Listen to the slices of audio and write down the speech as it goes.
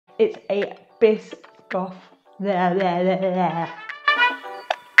It's a Biscoff.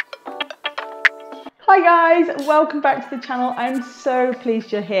 Hi guys, welcome back to the channel. I'm so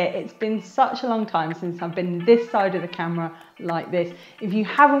pleased you're here. It's been such a long time since I've been this side of the camera like this. If you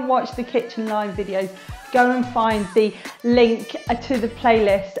haven't watched the kitchen live videos, go and find the link to the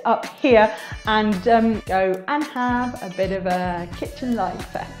playlist up here and go and have a bit of a kitchen live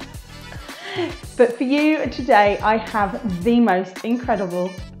fest. But for you today, I have the most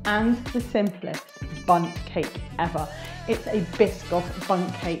incredible and the simplest bundt cake ever. It's a Biscoff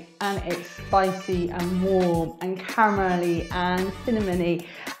bundt cake and it's spicy and warm and caramelly and cinnamony,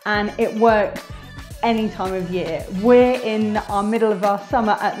 and it works any time of year. We're in our middle of our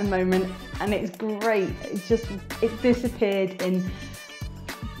summer at the moment and it's great. It disappeared in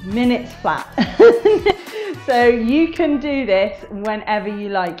minutes flat. So you can do this whenever you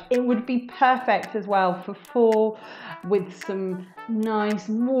like. It would be perfect as well for fall with some nice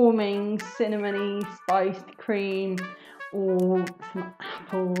warming cinnamony spiced cream or some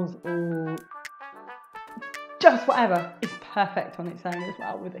apples or just whatever. It's perfect on its own as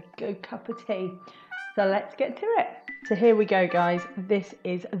well with a good cup of tea. So let's get to it. So here we go guys, this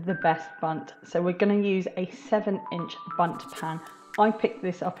is the best bundt. So we're going to use a 7-inch bundt pan. I picked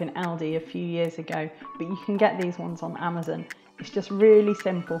this up in Aldi a few years ago, but you can get these ones on Amazon. It's just really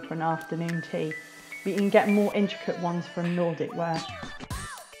simple for an afternoon tea, but you can get more intricate ones from Nordic Ware.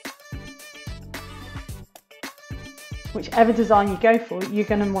 Whichever design you go for, you're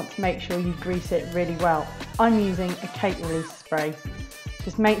going to want to make sure you grease it really well. I'm using a cake release spray.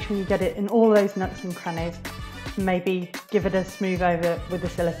 Just make sure you get it in all those nooks and crannies, and maybe give it a smooth over with a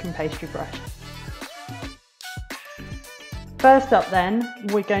silicone pastry brush. First up then,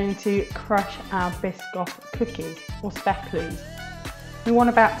 we're going to crush our Biscoff cookies or speckloos. We want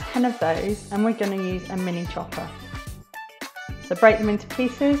about 10 of those and we're going to use a mini chopper. So break them into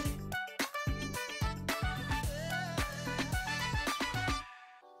pieces.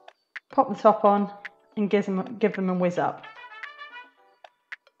 Pop the top on and give them a whiz up.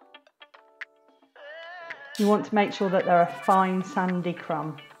 You want to make sure that they're a fine sandy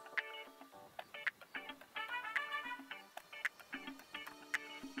crumb.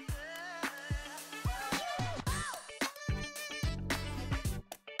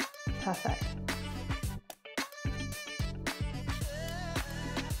 Perfect.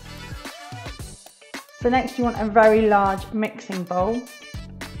 So next you want a very large mixing bowl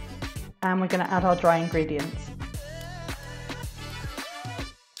and we're going to add our dry ingredients.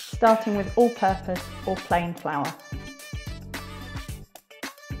 Starting with all-purpose or plain flour.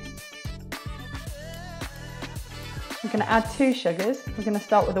 We're going to add 2 sugars. We're going to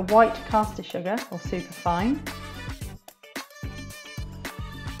start with a white caster sugar or superfine.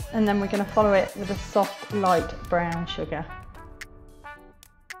 And then we're going to follow it with a soft light brown sugar.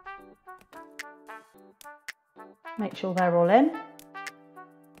 Make sure they're all in.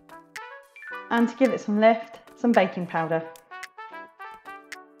 And to give it some lift, some baking powder.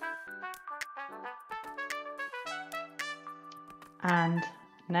 And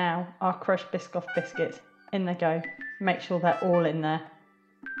now our crushed Biscoff biscuits, in they go. Make sure they're all in there.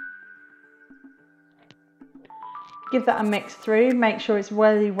 Give that a mix through, make sure it's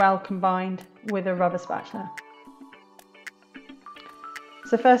really well combined with a rubber spatula.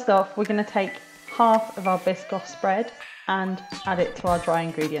 So first off, we're going to take half of our Biscoff spread and add it to our dry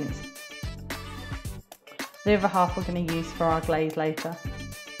ingredients. The other half we're going to use for our glaze later.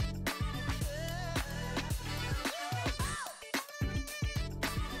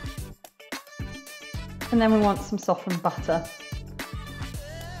 And then we want some softened butter.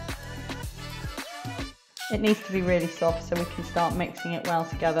 It needs to be really soft so we can start mixing it well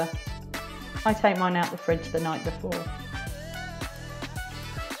together. I take mine out the fridge the night before.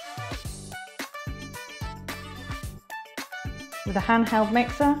 With a handheld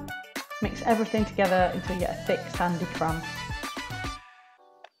mixer, mix everything together until you get a thick sandy crumb.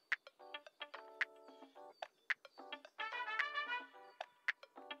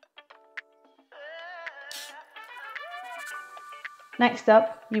 Next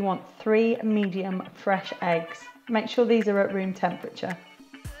up, you want 3 medium fresh eggs. Make sure these are at room temperature.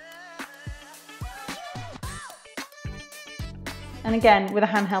 And again, with a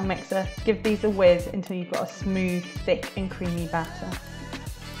handheld mixer, give these a whiz until you've got a smooth, thick and creamy batter.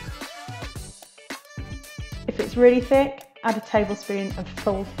 If it's really thick, add a tablespoon of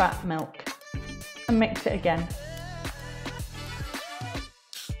full fat milk and mix it again.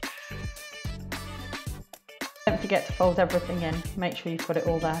 Don't forget to fold everything in, make sure you've got it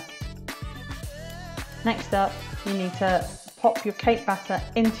all there. Next up, you need to pop your cake batter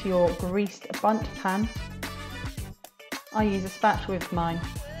into your greased bundt pan. I use a spatula with mine.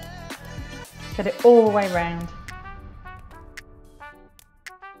 Get it all the way round.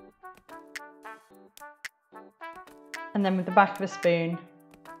 And then with the back of a spoon,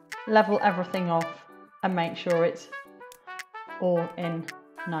 level everything off and make sure it's all in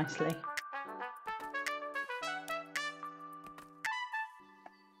nicely.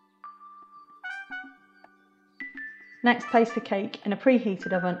 Next, place the cake in a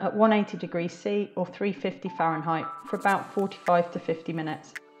preheated oven at 180 degrees C or 350 Fahrenheit for about 45 to 50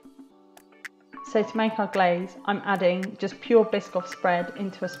 minutes. So to make our glaze, I'm adding just pure Biscoff spread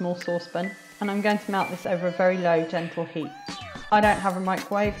into a small saucepan, and I'm going to melt this over a very low, gentle heat. I don't have a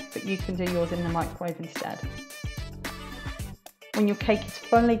microwave, but you can do yours in the microwave instead. When your cake is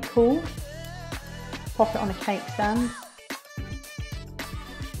fully cooled, pop it on a cake stand,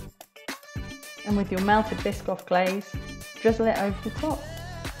 and with your melted Biscoff glaze, drizzle it over the top.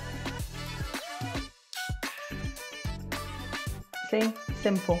 See?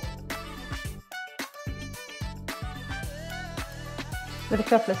 Simple. With a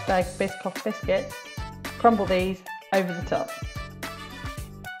couple of spare Biscoff biscuits, crumble these over the top.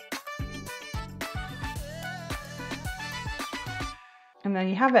 And there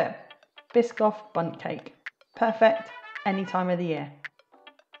you have it, Biscoff bundt cake. Perfect any time of the year.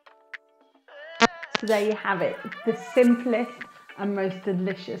 So there you have it, the simplest and most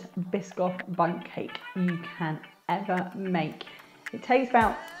delicious Biscoff bundt cake you can ever make. It takes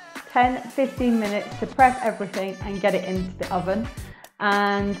about 10-15 minutes to prep everything and get it into the oven,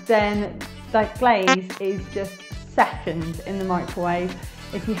 and then that glaze is just seconds in the microwave.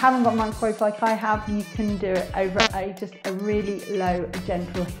 If you haven't got a microwave like I have, you can do it over just a really low,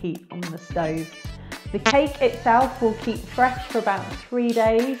 gentle heat on the stove. The cake itself will keep fresh for about 3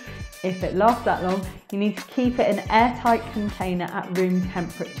 days. If it lasts that long, you need to keep it in an airtight container at room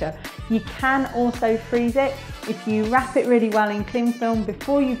temperature. You can also freeze it if you wrap it really well in cling film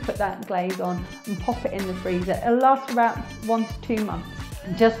before you put that glaze on and pop it in the freezer. It'll last for about 1 to 2 months.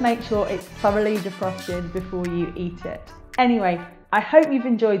 Just make sure it's thoroughly defrosted before you eat it. Anyway, I hope you've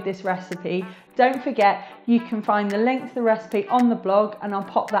enjoyed this recipe. Don't forget, you can find the link to the recipe on the blog, and I'll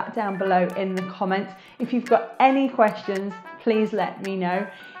pop that down below in the comments. If you've got any questions, please let me know.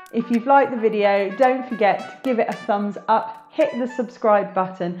 If you've liked the video, don't forget to give it a thumbs up, hit the subscribe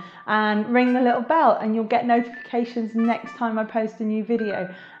button and ring the little bell, and you'll get notifications next time I post a new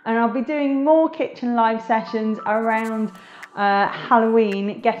video. And I'll be doing more kitchen live sessions around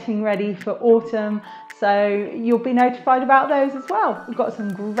Halloween, getting ready for autumn, so you'll be notified about those as well. We've got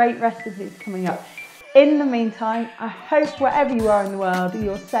some great recipes coming up. In the meantime, I hope wherever you are in the world,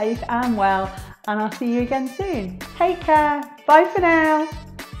 you're safe and well, and I'll see you again soon. Take care. Bye for now.